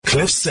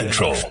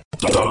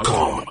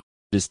CliffCentral.com.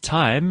 It is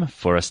time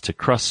for us to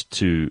cross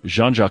to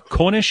Jean-Jacques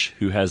Cornish,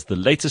 who has the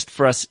latest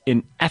for us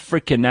in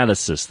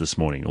Africanalysis this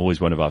morning.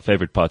 Always one of our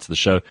favorite parts of the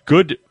show.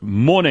 Good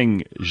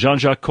morning,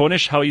 Jean-Jacques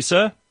Cornish. How are you,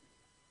 sir?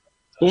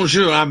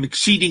 Bonjour. I'm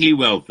exceedingly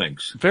well,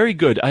 thanks. Very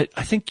good. I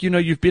think,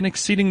 you've been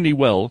exceedingly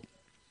well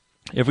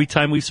every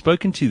time we've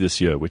spoken to you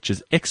this year, which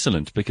is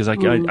excellent because I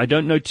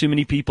don't know too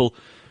many people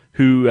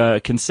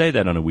who can say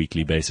that on a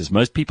weekly basis.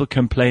 Most people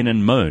complain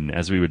and moan,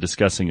 as we were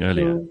discussing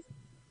earlier.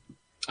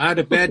 I had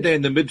a bad day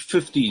in the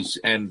mid-50s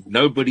and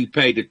nobody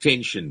paid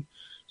attention,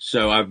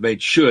 so I've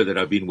made sure that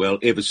I've been well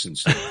ever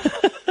since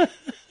then.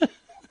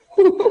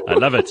 I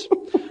love it.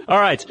 All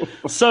right.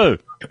 So,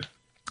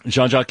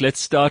 Jean-Jacques,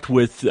 let's start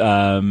with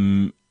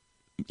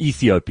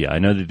Ethiopia. I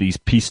know that these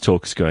peace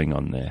talks going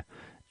on there,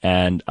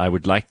 and I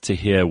would like to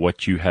hear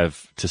what you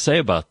have to say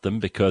about them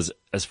because,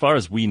 as far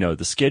as we know,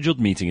 the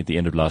scheduled meeting at the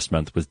end of last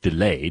month was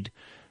delayed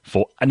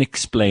for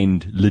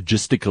unexplained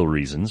logistical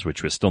reasons,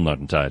 which we're still not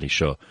entirely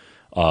sure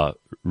are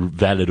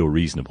valid or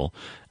reasonable.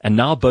 And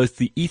now both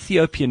the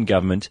Ethiopian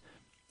government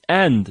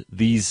and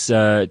these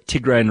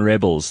Tigrayan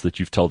rebels that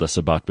you've told us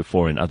about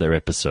before in other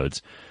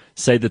episodes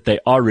say that they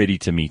are ready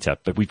to meet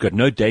up. But we've got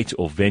no date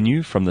or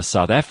venue from the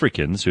South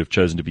Africans who have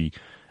chosen to be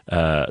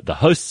the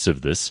hosts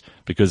of this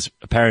because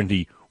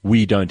apparently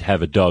we don't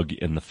have a dog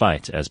in the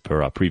fight, as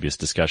per our previous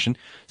discussion.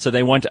 So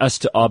they want us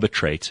to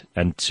arbitrate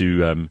and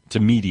to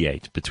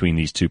mediate between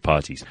these two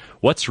parties.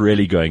 What's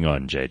really going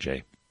on,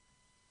 JJ?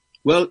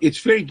 Well, it's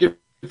very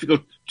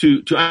difficult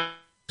to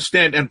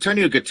understand.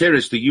 Antonio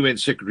Guterres, the UN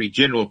Secretary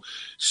General,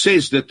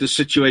 says that the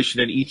situation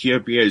in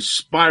Ethiopia is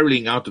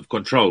spiraling out of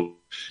control.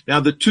 Now,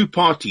 the two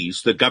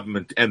parties, the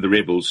government and the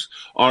rebels,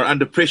 are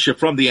under pressure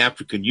from the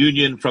African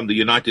Union, from the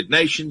United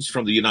Nations,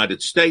 from the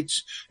United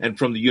States, and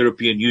from the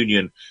European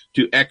Union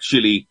to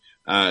actually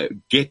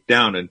get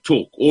down and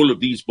talk. All of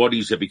these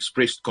bodies have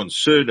expressed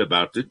concern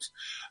about it.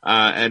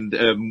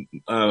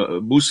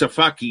 Moussa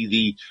Faki,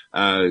 the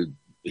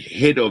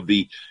head of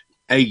the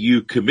AU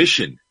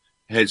Commission,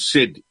 has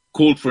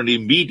called for an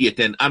immediate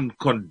and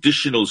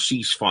unconditional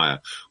ceasefire.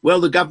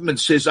 Well, the government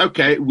says,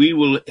 okay, we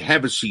will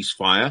have a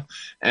ceasefire,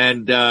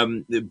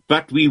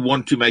 but we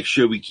want to make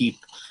sure we keep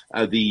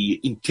the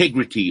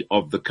integrity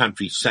of the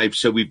country safe.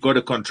 So we've got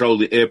to control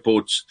the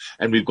airports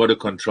and we've got to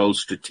control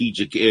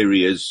strategic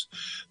areas.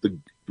 The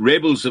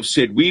rebels have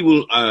said, we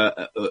will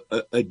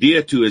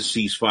adhere to a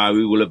ceasefire,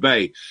 we will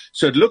obey.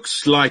 So it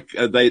looks like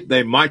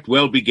they might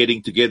well be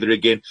getting together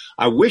again.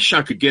 I wish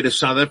I could get a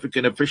South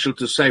African official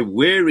to say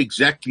where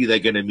exactly they're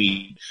going to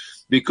meet,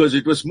 because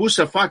it was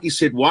Moussa Faki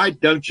said, why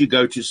don't you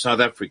go to South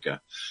Africa?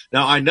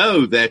 Now, I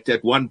know that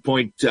at one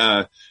point,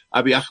 Abiy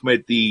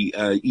Ahmed, the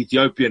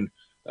Ethiopian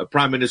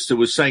Prime Minister,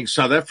 was saying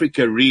South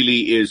Africa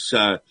really is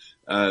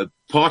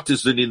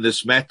partisan in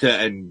this matter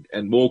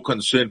and more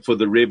concerned for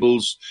the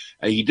rebels.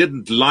 He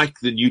didn't like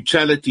the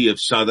neutrality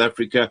of South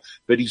Africa,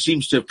 but he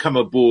seems to have come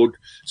aboard.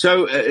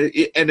 So,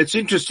 and it's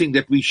interesting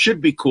that we should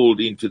be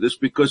called into this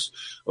because,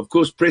 of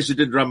course,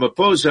 President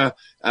Ramaphosa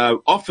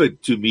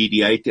offered to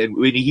mediate, and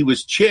when he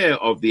was chair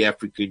of the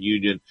African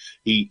Union,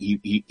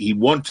 he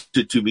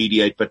wanted to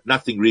mediate, but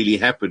nothing really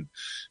happened.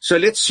 So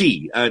let's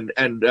see, and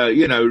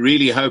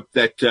really hope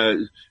that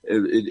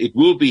it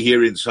will be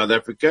here in South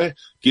Africa,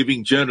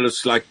 giving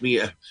journalists like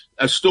me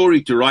a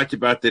story to write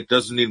about that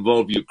doesn't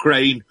involve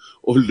Ukraine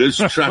or Liz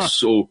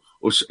Truss or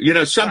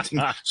something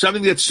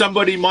that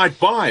somebody might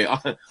buy.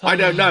 I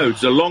don't know.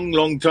 It's a long,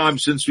 long time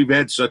since we've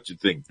had such a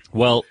thing.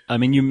 Well, I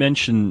mean, you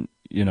mentioned,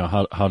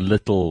 how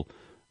little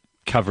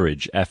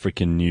coverage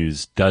African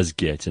news does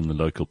get in the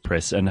local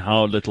press and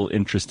how little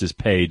interest is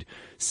paid,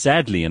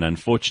 sadly and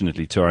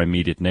unfortunately, to our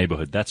immediate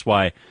neighborhood. That's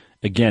why,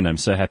 again, I'm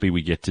so happy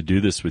we get to do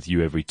this with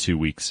you every 2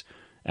 weeks.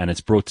 And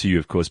it's brought to you,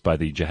 of course, by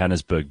the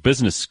Johannesburg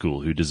Business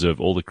School, who deserve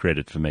all the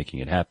credit for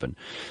making it happen.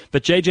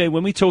 But, JJ,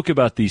 when we talk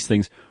about these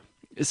things,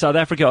 South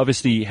Africa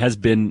obviously has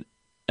been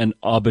an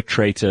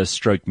arbitrator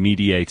stroke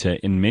mediator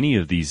in many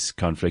of these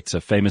conflicts.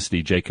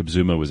 Famously, Jacob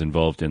Zuma was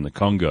involved in the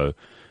Congo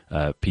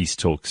peace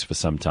talks for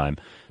some time.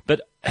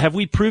 But have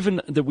we proven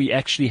that we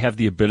actually have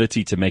the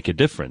ability to make a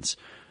difference?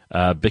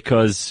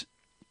 Because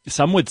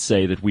some would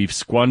say that we've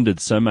squandered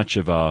so much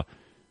of our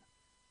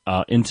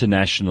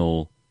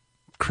international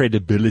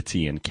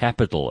credibility and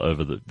capital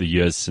over the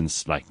years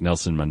since, like,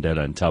 Nelson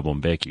Mandela and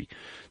Thabo Mbeki,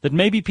 that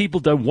maybe people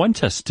don't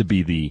want us to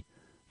be the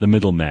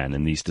middleman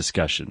in these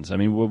discussions. I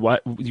mean,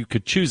 you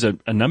could choose a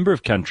number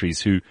of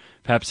countries who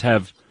perhaps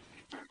have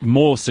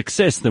more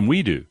success than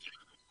we do.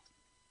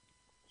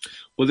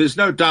 Well, there's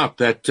no doubt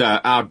that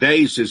our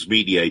days as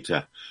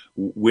mediator,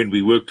 when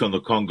we worked on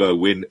the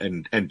Congo,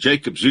 and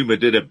Jacob Zuma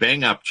did a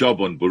bang-up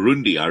job on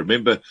Burundi. I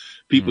remember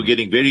people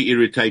getting very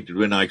irritated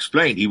when I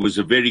explained he was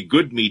a very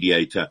good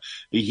mediator.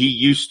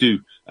 He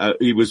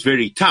was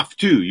very tough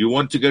too. You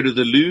want to go to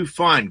the loo?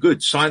 Fine,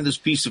 good. Sign this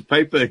piece of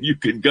paper and you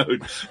can go,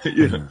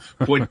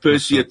 point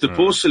Percy at the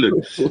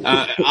porcelain.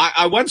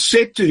 I once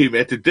said to him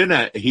at a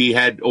dinner he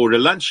had, or a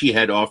lunch he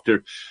had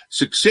after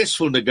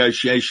successful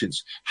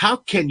negotiations, how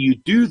can you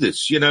do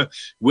this?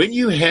 When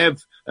you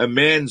have a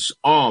man's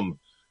arm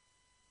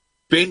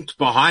bent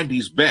behind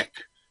his back.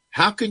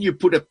 How can you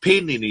put a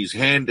pen in his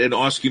hand and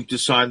ask him to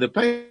sign the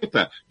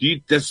paper?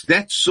 Does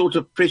that sort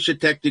of pressure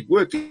tactic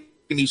work? And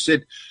he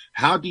said,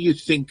 how do you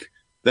think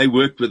they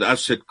worked with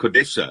us at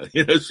CODESA? So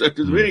it was a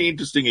very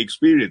interesting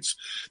experience.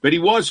 But he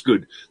was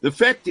good. The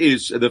fact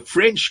is, the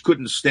French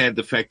couldn't stand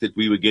the fact that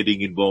we were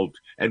getting involved.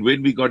 And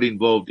when we got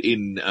involved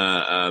in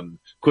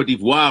Cote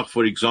d'Ivoire,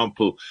 for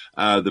example,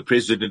 the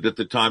president at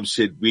the time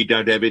said, we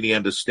don't have any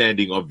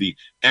understanding of the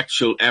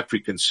actual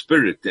African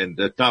spirit. And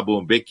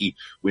Thabo Mbeki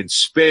went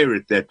spare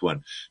at that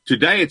one.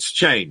 Today it's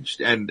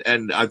changed. And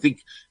I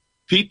think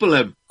people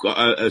have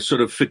got a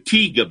sort of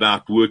fatigue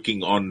about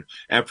working on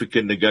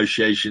African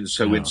negotiations.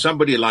 So when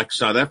somebody like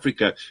South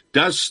Africa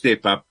does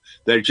step up,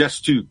 they're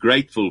just too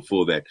grateful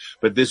for that.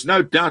 But there's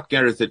no doubt,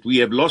 Gareth, that we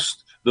have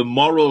lost the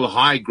moral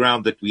high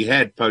ground that we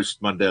had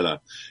post Mandela.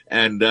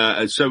 And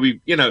so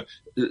we,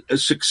 a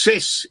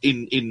success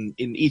in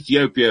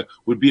Ethiopia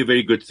would be a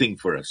very good thing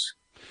for us.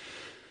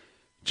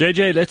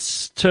 JJ,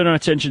 let's turn our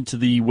attention to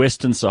the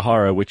Western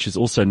Sahara, which is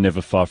also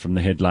never far from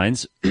the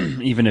headlines,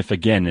 even if,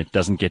 again, it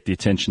doesn't get the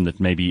attention that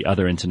maybe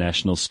other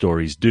international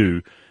stories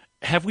do.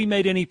 Have we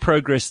made any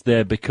progress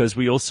there? Because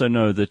we also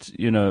know that,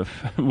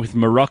 with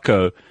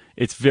Morocco,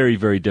 it's very,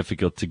 very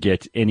difficult to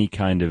get any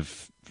kind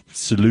of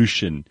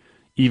solution,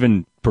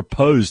 even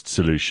proposed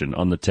solution,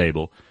 on the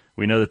table.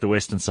 We know that the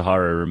Western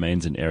Sahara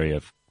remains an area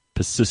of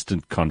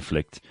persistent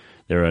conflict.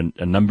 There are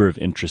a number of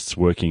interests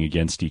working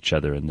against each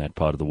other in that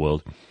part of the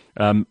world.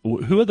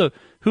 Who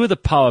are the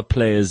power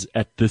players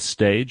at this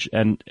stage,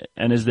 and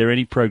is there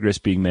any progress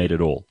being made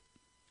at all?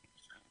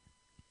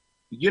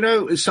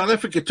 South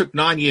Africa took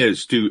 9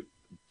 years to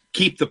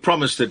keep the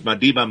promise that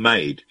Madiba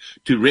made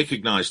to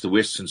recognize the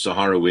Western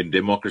Sahara when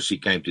democracy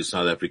came to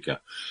South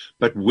Africa.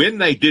 But when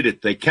they did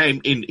it, they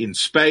came in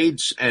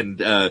spades, and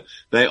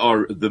they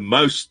are the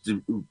most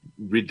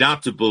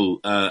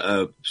redoubtable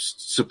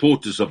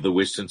supporters of the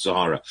Western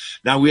Sahara.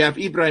 Now, we have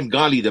Ibrahim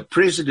Ghali, the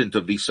president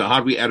of the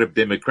Sahrawi Arab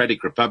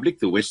Democratic Republic,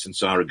 the Western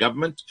Sahara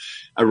government,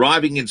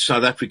 arriving in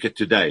South Africa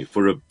today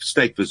for a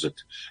state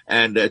visit.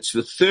 And it's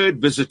the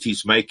third visit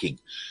he's making.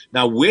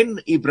 Now, when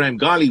Ibrahim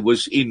Ghali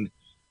was in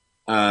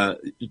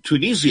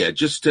Tunisia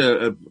just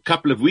a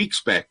couple of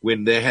weeks back,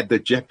 when they had the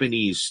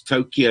Japanese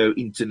Tokyo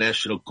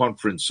International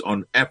Conference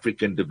on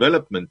African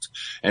Development,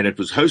 and it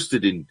was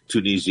hosted in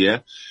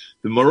Tunisia,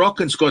 the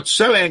Moroccans got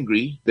so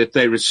angry that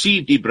they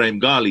received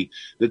Ibrahim Ghali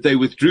that they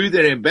withdrew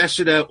their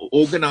ambassador,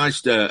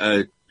 organized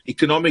a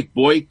economic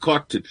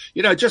boycott,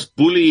 just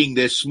bullying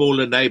their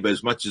smaller neighbor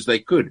as much as they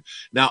could.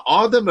 Now,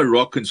 are the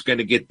Moroccans going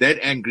to get that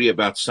angry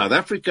about South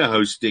Africa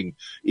hosting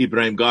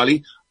Ibrahim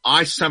Ghali?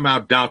 I somehow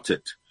doubt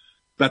it.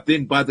 But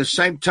then by the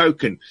same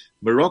token,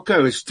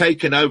 Morocco has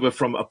taken over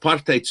from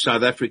apartheid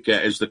South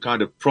Africa as the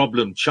kind of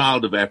problem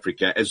child of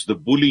Africa, as the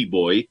bully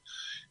boy.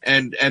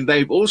 And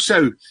they've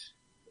also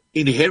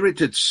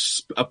inherited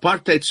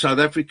apartheid South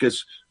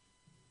Africa's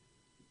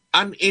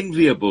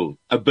unenviable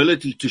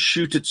ability to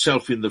shoot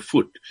itself in the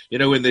foot.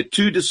 When there are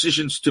two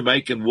decisions to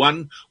make and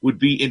one would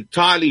be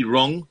entirely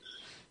wrong,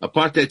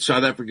 apartheid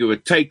South Africa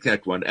would take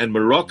that one, and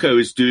Morocco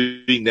is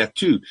doing that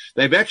too.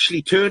 They've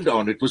actually turned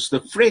on. It was the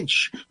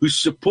French who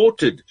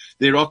supported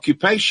their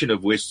occupation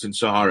of Western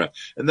Sahara,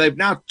 and they've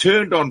now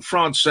turned on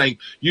France, saying,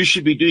 you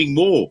should be doing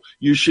more.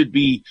 You should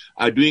be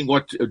doing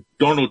what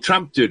Donald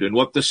Trump did and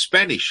what the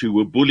Spanish, who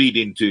were bullied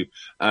into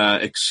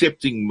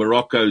accepting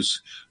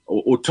Morocco's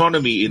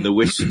autonomy in the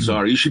Western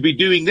Sahara. You should be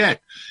doing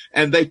that.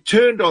 And they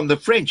turned on the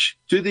French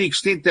to the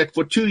extent that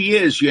for 2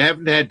 years you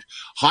haven't had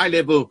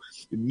high-level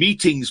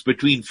meetings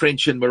between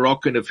French and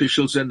Moroccan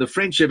officials, and the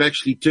French have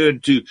actually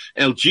turned to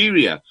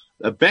Algeria,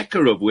 a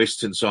backer of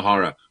Western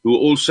Sahara, who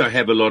also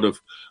have a lot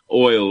of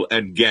oil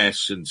and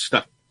gas and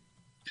stuff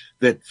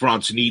that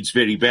France needs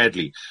very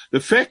badly. The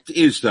fact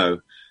is, though,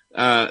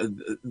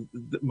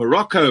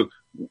 Morocco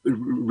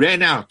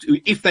ran out.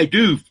 If they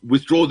do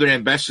withdraw their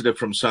ambassador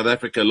from South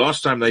Africa,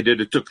 last time they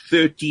did, it took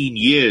 13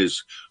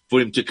 years for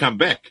him to come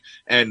back.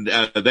 And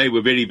they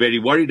were very, very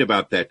worried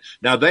about that.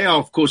 Now, they are,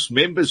 of course,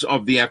 members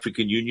of the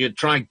African Union,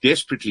 trying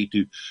desperately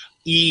to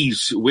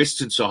ease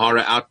Western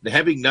Sahara out, and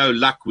having no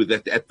luck with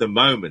it at the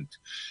moment.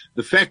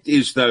 The fact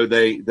is, though,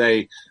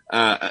 they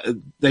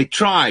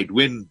tried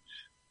when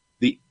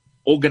the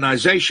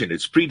organization,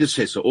 its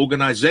predecessor,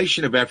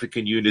 Organization of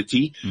African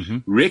Unity,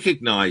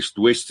 recognized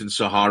Western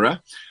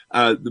Sahara.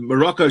 The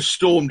Morocco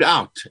stormed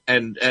out,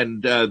 and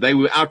they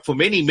were out for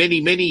many,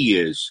 many, many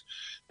years.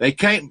 They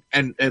came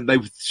and they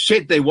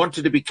said they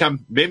wanted to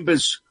become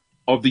members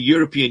of the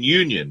European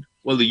Union.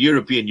 Well, the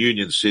European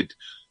Union said,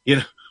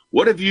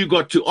 what have you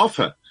got to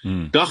offer?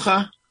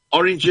 Dacha,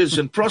 oranges,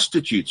 and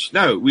prostitutes.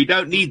 No, we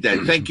don't need that.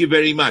 Thank you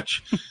very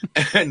much.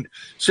 And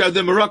so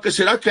the Morocco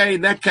said, okay,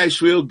 in that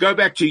case, we'll go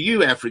back to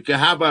you, Africa.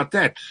 How about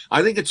that?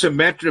 I think it's a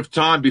matter of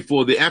time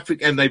before the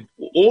and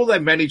all they've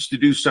managed to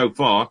do so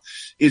far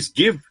is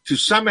give to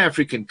some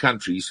African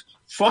countries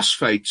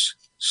phosphates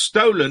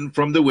stolen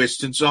from the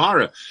Western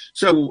Sahara.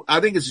 So I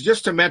think it's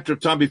just a matter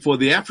of time before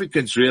the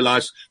Africans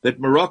realize that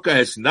Morocco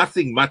has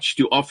nothing much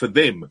to offer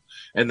them.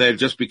 and they've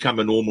just become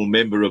a normal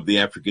member of the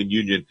African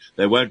Union.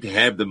 They won't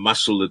have the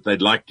muscle that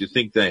they'd like to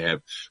think they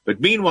have.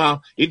 But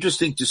meanwhile,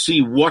 interesting to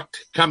see what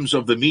comes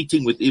of the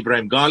meeting with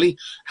Ibrahim Ghali,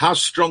 how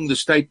strong the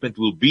statement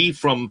will be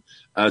from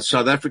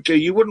South Africa.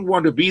 You wouldn't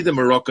want to be the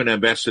Moroccan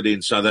ambassador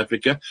in South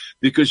Africa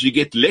because you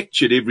get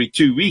lectured every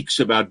 2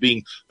 weeks about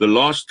being the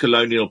last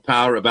colonial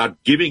power,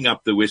 about giving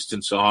up the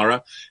Western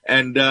Sahara.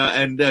 And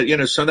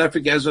South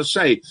Africa, as I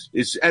say,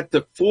 is at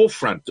the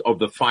forefront of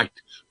the fight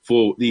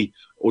for the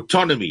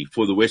autonomy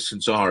for the Western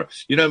Sahara.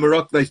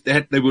 Morocco,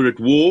 they were at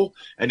war,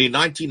 and in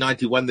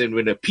 1991, then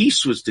when a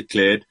peace was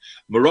declared,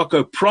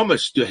 Morocco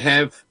promised to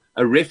have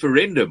a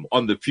referendum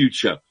on the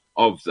future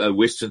of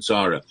Western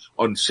Sahara,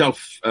 on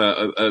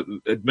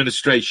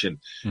self-administration,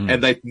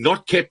 and they've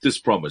not kept this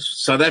promise.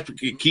 South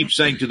Africa keeps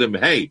saying to them,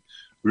 hey,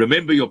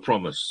 remember your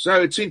promise.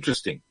 So it's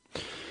interesting.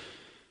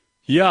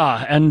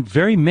 Yeah, and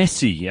very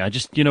messy.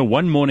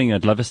 One morning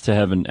I'd love us to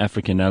have an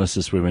African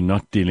analysis where we're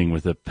not dealing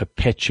with a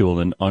perpetual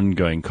and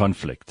ongoing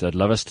conflict. I'd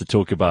love us to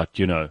talk about,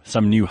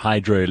 some new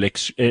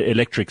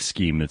hydroelectric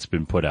scheme that's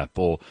been put up,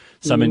 or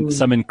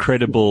some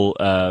incredible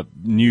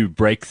new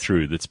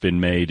breakthrough that's been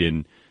made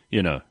in,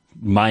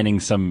 mining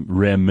some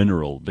rare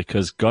mineral,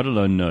 because God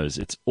alone knows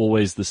it's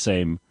always the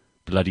same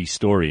bloody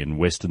story in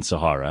Western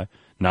Sahara,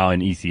 now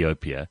in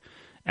Ethiopia,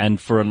 and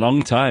for a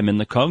long time in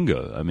the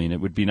Congo. I mean, it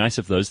would be nice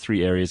if those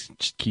three areas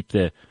just keep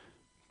their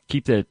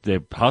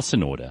house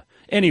in order.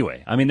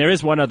 Anyway, I mean, there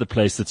is one other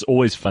place that's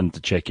always fun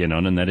to check in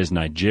on, and that is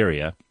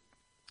Nigeria.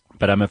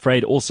 But I'm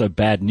afraid also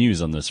bad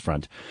news on this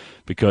front,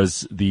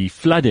 because the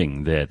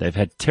flooding there, they've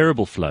had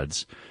terrible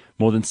floods.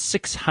 More than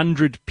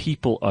 600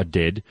 people are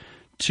dead.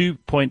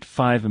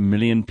 2.5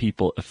 million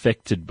people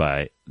affected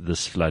by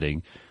this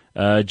flooding.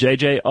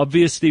 JJ,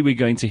 obviously we're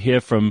going to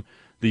hear from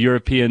the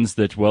Europeans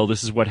that, well,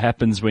 this is what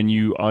happens when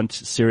you aren't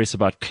serious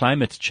about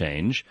climate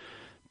change.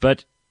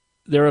 But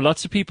there are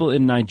lots of people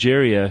in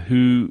Nigeria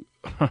who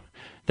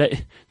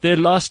their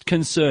last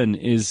concern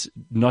is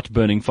not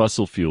burning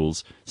fossil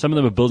fuels. Some of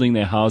them are building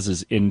their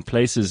houses in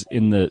places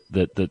in the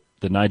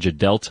Niger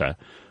Delta,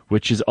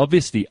 which is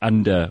obviously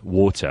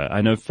underwater.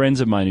 I know friends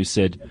of mine who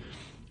said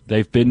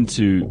they've been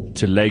to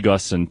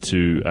Lagos and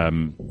to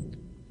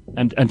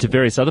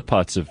various other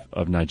parts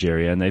of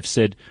Nigeria, and they've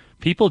said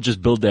people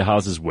just build their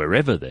houses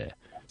wherever there.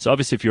 So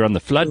obviously, if you're on the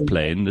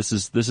floodplain, this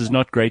is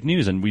not great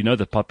news, and we know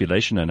the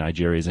population in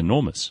Nigeria is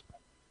enormous.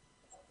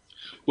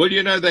 Well,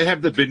 they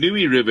have the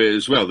Benue River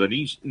as well. The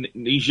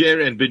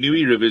Niger and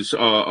Benue rivers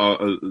are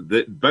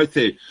both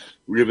their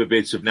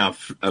riverbeds have now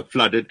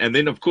flooded. And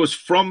then, of course,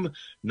 from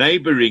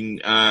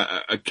neighboring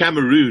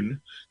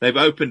Cameroon, they've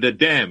opened a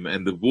dam,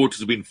 and the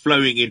water's been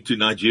flowing into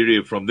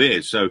Nigeria from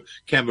there. So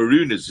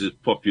Cameroon is as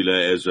popular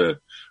as a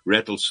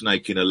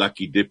rattlesnake in a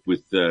lucky dip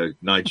with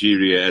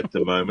Nigeria at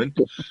the moment.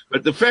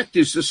 But the fact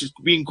is, this is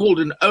being called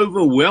an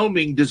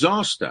overwhelming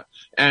disaster.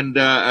 And,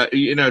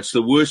 it's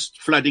the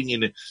worst flooding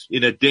in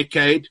a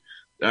decade.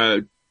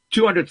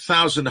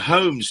 200,000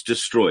 homes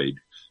destroyed.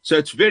 So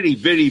it's very,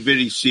 very,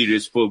 very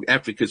serious for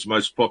Africa's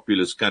most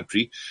populous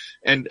country.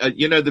 And,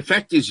 the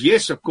fact is,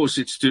 yes, of course,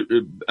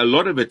 a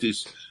lot of it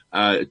is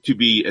to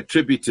be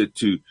attributed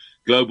to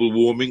global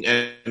warming.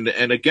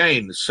 And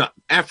again,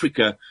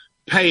 Africa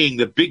paying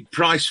the big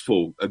price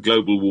for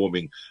global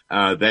warming,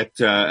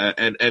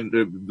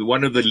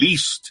 one of the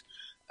least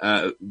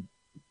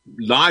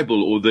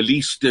liable or the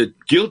least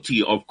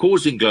guilty of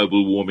causing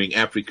global warming,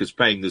 Africa's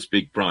paying this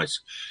big price.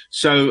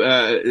 So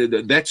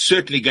that's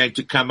certainly going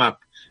to come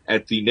up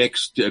at the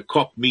next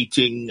COP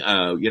meeting.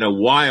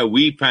 Why are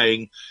we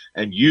paying?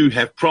 And you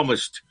have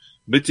promised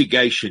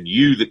mitigation,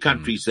 the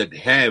countries that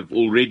have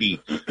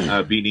already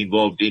been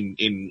involved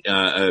in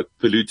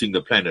polluting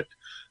the planet.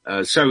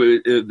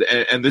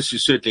 And this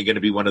is certainly going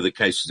to be one of the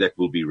cases that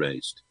will be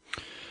raised.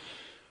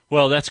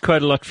 Well, that's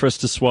quite a lot for us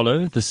to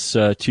swallow this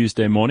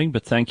Tuesday morning,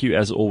 but thank you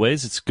as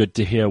always. It's good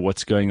to hear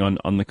what's going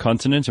on the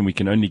continent, and we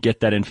can only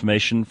get that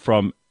information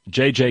from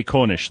JJ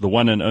Cornish, the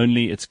one and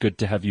only. It's good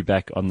to have you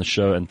back on the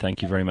show, and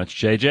thank you very much,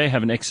 JJ.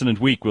 Have an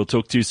excellent week. We'll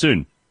talk to you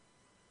soon.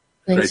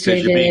 Thanks,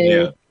 Great pleasure being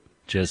here.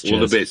 Cheers. All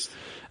the best.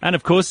 And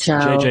of course,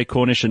 Ciao. JJ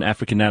Cornish and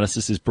African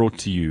Analysis is brought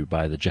to you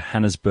by the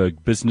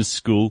Johannesburg Business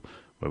School,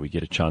 where we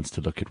get a chance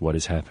to look at what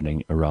is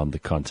happening around the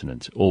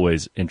continent.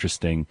 Always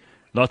interesting.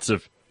 Lots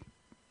of,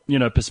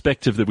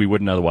 perspective that we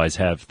wouldn't otherwise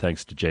have,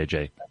 thanks to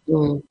JJ.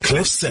 Mm.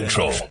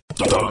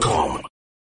 CliffCentral.com